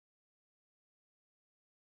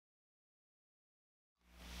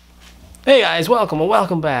Hey guys, welcome and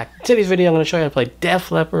welcome back. In today's video I'm going to show you how to play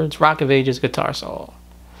Def Leppard's Rock of Ages guitar solo.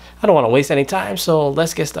 I don't want to waste any time, so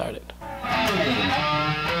let's get started.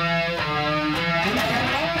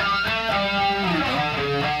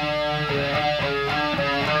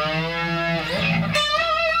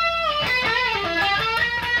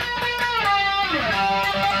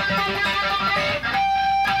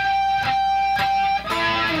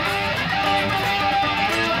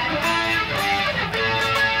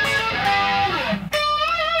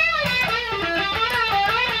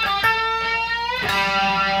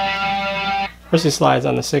 First he slides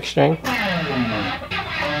on the 6th string.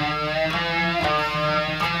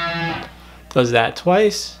 Does that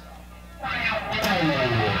twice.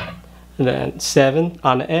 And then 7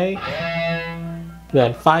 on the A.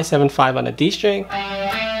 Then 5, 7, 5 on the D string.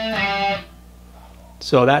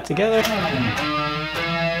 So that together.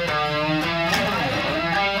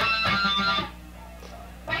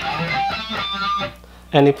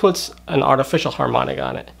 And he puts an artificial harmonic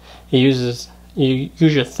on it. You use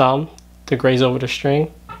your thumb to graze over the string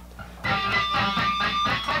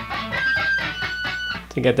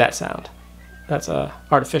to get that sound. That's an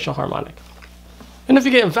artificial harmonic. And if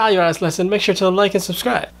you're getting value out of this lesson, make sure to like and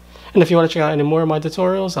subscribe. And if you want to check out any more of my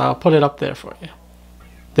tutorials, I'll put it up there for you.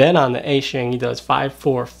 Then on the A string, he does 5,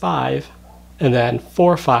 4, 5, and then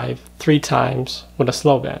 4, 5, 3 times with a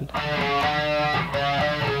slow bend.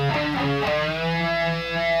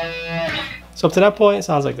 So up to that point, it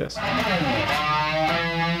sounds like this.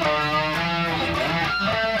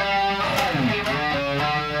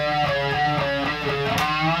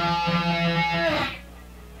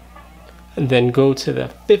 And then go to the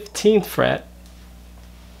 15th fret,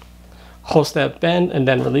 whole step bend, and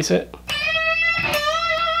then release it.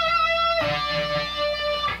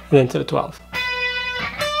 And then to the 12th.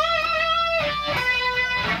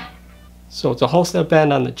 So it's a whole step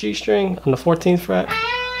bend on the G string on the 14th fret,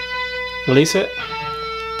 release it,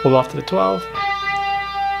 pull off to the 12th,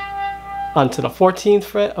 onto the 14th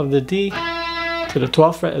fret of the D, to the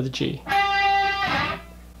 12th fret of the G.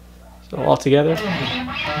 So all together.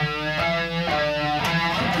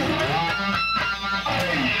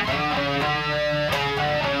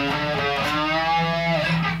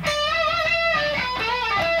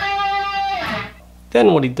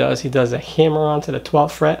 Then what he does a hammer onto the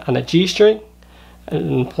 12th fret on the G string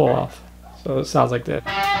and pull off. So it sounds like this.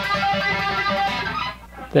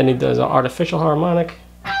 Then he does an artificial harmonic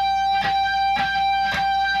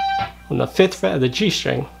on the 5th fret of the G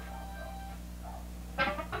string. And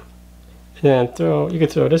then you can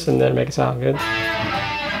throw this in there to make it sound good.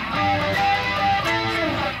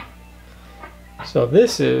 So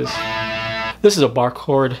this is a bar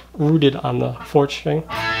chord rooted on the 4th string.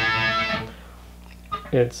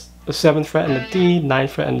 It's the 7th fret on the D, 9th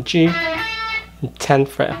fret on the G, and 10th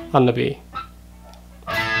fret on the B.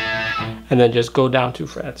 And then just go down 2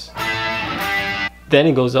 frets. Then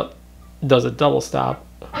he goes up, does a double stop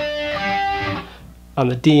on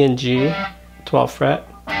the D and G, 12th fret,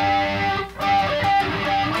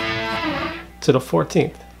 to the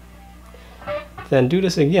 14th. Then do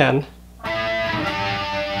this again.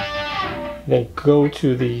 Then go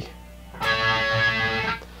to the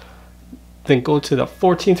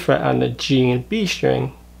 14th fret on the G and B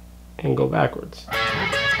string and go backwards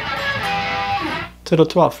to the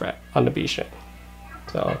 12th fret on the B string.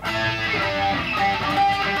 So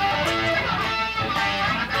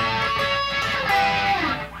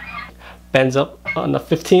bends up on the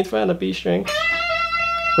 15th fret on the B string,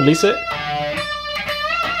 release it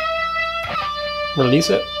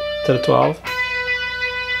to the 12th,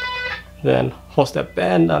 then whole step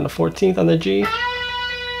bend on the 14th on the G,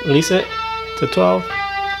 release it to 12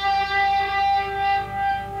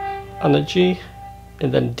 on the G,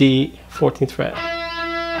 and then D, 14th fret.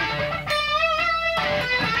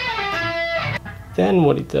 Then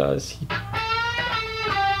what he does,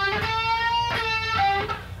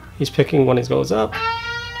 he's picking when he goes up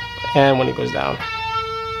and when he goes down.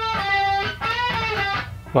 I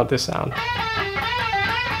want this sound.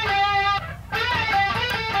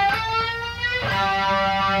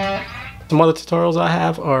 Some other tutorials I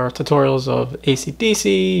have are tutorials of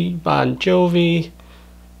AC/DC, Bon Jovi,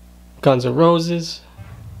 Guns N' Roses,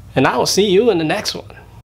 and I will see you in the next one.